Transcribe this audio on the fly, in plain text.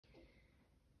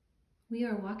We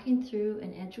are walking through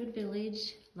an Edgewood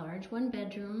Village, large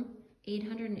 1-bedroom,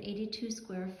 882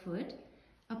 square foot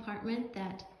apartment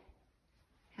that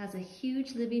has a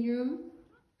huge living room,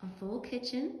 a full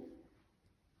kitchen,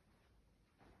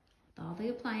 with all the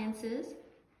appliances.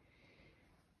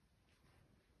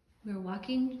 We're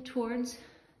walking towards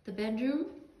the bedroom,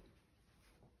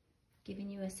 giving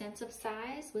you a sense of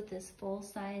size with this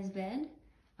full-size bed.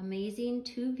 Amazing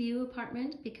 2-view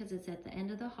apartment because it's at the end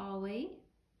of the hallway.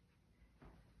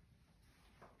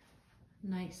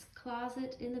 Nice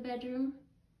closet in the bedroom.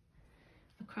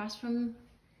 Across from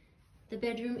the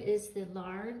bedroom is the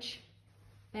large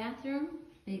bathroom,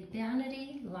 big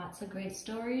vanity, lots of great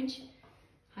storage,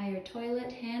 higher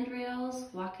toilet,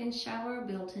 handrails, walk-in shower,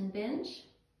 built-in bench.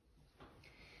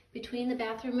 Between the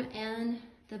bathroom and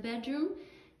the bedroom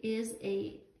is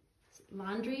a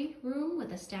laundry room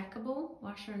with a stackable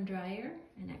washer and dryer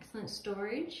and excellent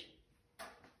storage.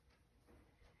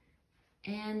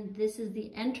 And this is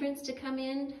the entrance to come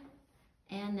in,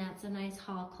 and that's a nice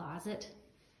hall closet.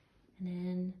 And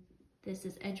then this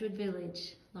is Edgewood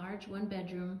Village, large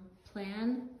 1-bedroom,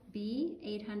 Plan B,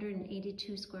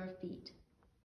 882 square feet.